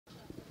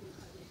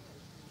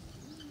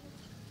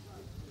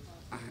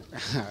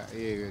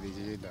Hiyo ni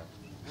shida.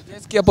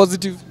 Unasikia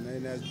positive? Na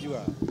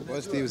inajua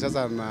positive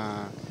sasa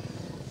na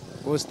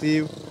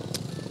positive.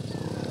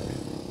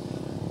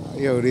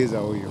 Hiyo uliza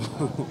huyo.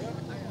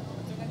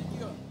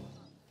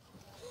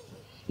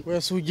 Wewe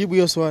usijibu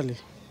hiyo swali.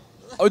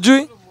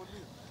 Hujui?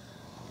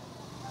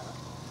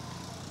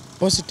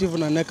 Positive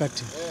na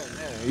negative.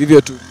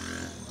 Hivyo tu.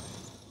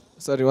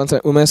 Sorry, once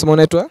umesema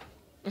unaitwa?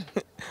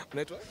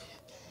 Unaitwa?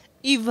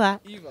 Eva.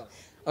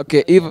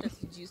 Okay, Eva.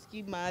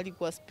 Sijisikii mahali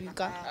kwa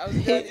speaker.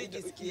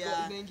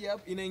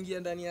 Inaingia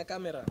ndani ya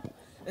kamera.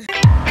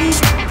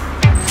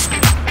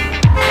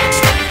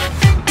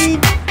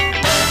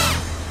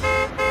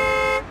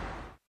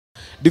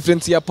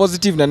 Difference ya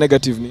positive na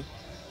negative ni?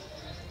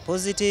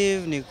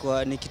 Positive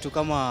ni kitu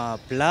kama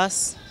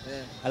plus,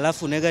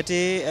 alafu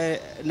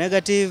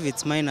negative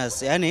it's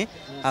minus, yani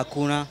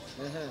hakuna.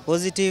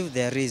 Positive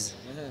there is.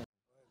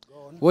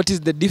 What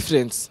is the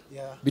difference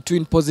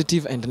between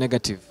positive and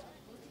negative?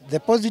 The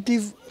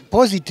positive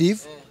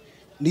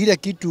ni ile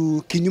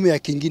kitu kinyume ya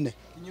kingine.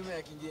 Kinyume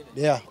ya kingine.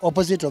 Yeah,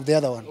 opposite of the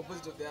other one.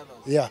 Opposite of the other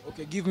one. Yeah.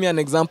 Okay, give me an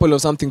example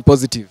of something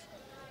positive.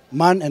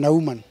 Man and a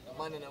woman.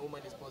 A man and a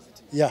woman is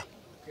positive. Yeah.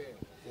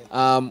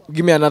 Okay.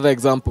 Give me another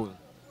example.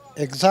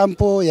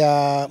 Example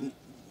ya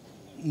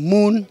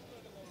moon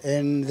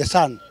and the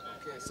sun.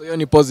 Okay, so hiyo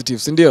ni positive,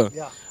 si ndio?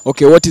 Yeah.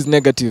 Okay, what is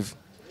negative?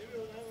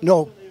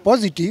 No,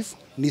 positive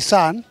ni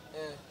sun,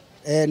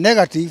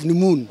 negative ni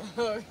moon.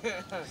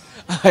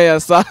 Haya,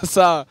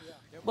 sawa.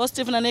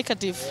 Positive na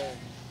negative.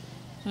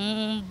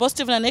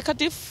 Positive na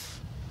negative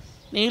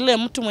ni ile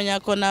mtu mwenye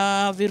ako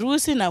na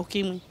virusi na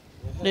ukimwi.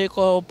 Ndio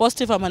iko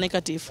positive ama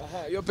negative.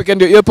 Hiyo pekee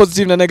ndio, hiyo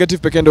positive na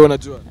negative pekee ndio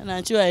unajua.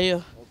 Najua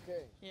hiyo.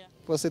 Yeah.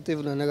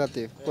 Positive na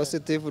negative.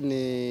 Positive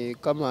ni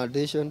kama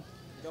addition.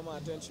 Kama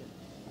attention.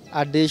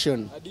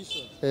 Addition.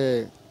 Addition.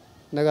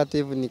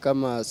 Negative ni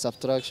kama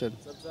subtraction.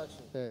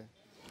 Subtraction.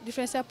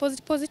 Difference ya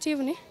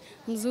positive ni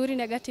mzuri,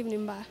 negative ni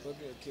mbaya.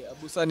 Okay.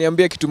 Abusa,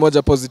 niambie kitu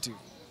moja positive.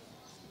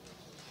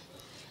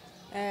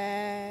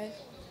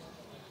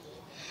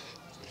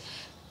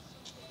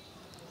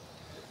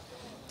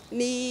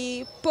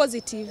 Ni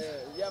positive.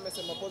 Yeye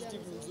amesema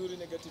positive ni nzuri,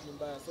 negative ni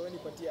mbaya. So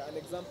nipatie an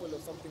example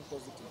of something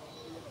positive.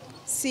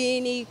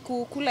 Si ni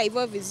kukula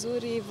hivyo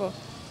vizuri hivyo.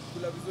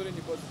 Kula vizuri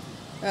ni positive.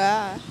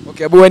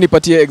 Okay, Abu, wewe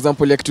nipatie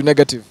example ya kitu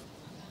negative.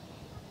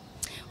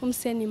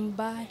 Umse ni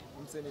mbaya.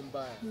 Umse ni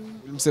mbaya.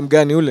 Umse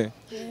mgani ule?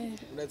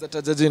 Unaweza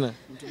taja jina?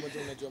 Mtu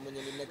mmoja unajua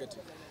mwenye ni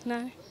negative.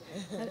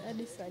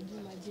 Hadi sajui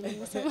majina.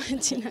 Nasema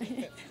jina.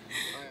 I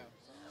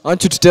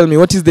want you to tell me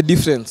what is the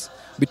difference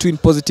between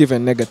positive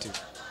and negative.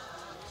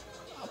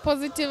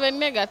 Positive and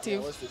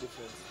negative. What's the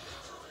difference?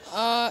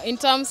 In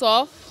terms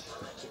of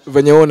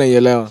venye wewe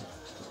unaielewa.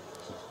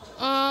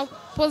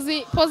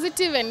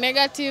 Positive and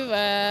negative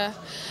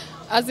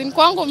as in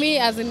kwangu mimi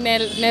as in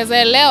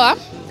naelewa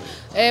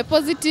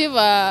positive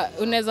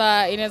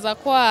inaweza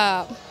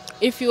kuwa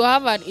if you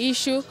have an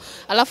issue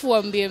alafu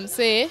uambie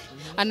msee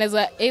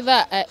anaweza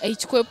either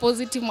ichukue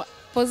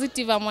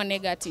positive ama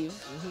negative.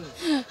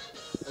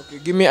 Okay,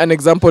 give me an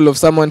example of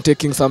someone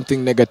taking something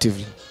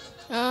negatively.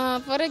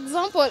 For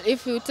example,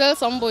 if you tell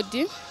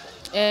somebody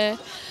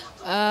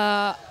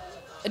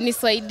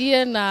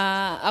nisaidie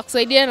na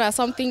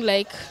something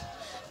like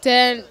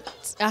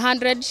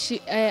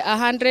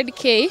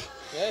 100k,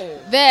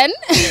 then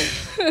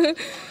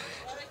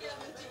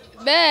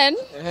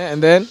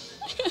and then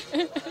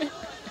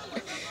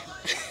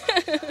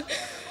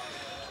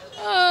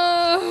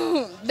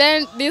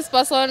then this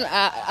person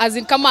as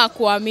in kama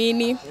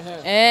akuamini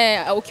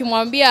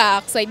ukimwambia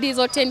akusaidie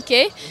hizo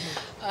 10k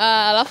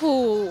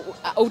alafu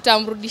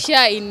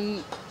utamrudishia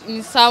in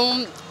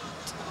some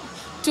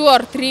 2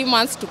 or 3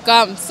 months to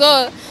come,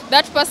 so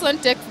that person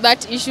takes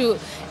that issue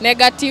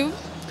negative.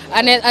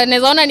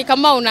 Anawezaona ni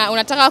kama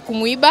unataka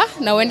kumuiba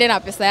na uende na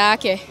pesa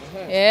yake.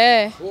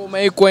 Wewe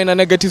umeikuwa in a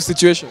negative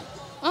situation?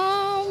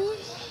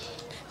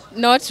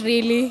 Not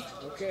really.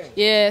 Okay.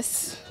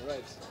 Yes.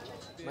 Right.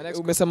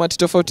 Umesema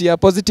tofauti ya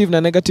positive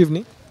na negative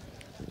ni?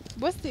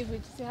 Positive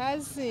it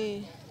has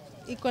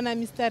iko na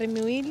mistari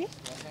miwili.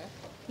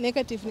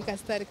 Negative ni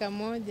kastari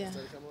kamoja.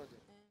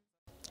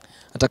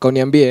 Nataka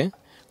uniambie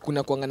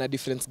kuna kuangana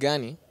difference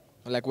gani?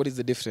 Like what is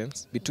the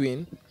difference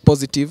between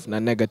positive na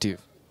negative?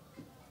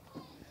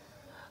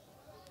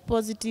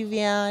 Positive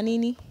ya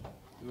nini?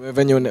 Wewe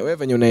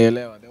venye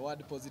unaelewa the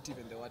word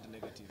positive and the word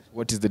negative.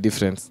 What is the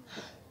difference?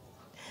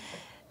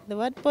 The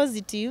word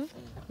positive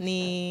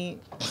ni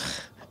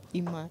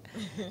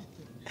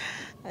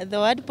the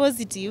word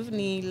positive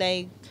ni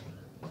like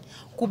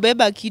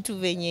kubeba kitu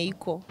venye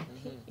iko.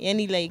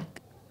 Yani like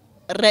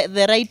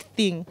the right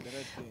thing.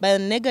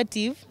 But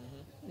negative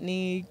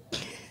ni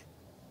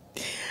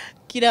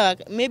kila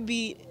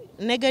maybe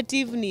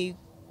negative ni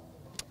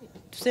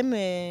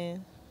tuseme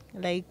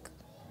like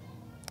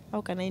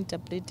how can I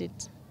interpret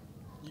it?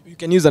 You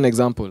can use an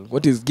example.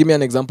 Give me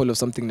an example of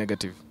something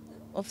negative.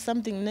 Of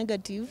something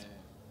negative.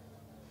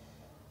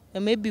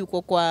 Maybe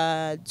uko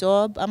kwa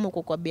job ama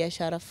uko kwa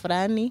biashara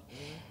fulani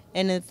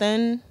and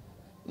then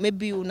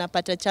maybe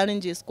unapata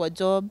challenges kwa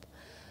job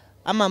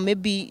ama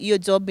maybe hiyo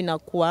job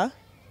inakuwa,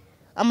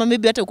 ama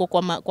maybe hata uko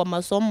kwa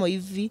masomo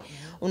hivi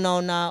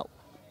unaona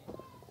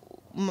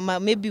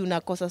maybe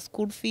unakosa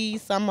school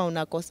fees ama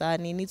unakosa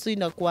nini, so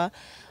inakuwa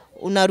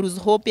una lose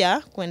hope ya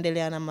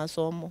kuendelea na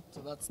masomo.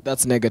 So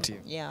that's negative.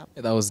 Yeah.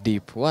 That was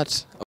deep.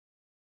 What?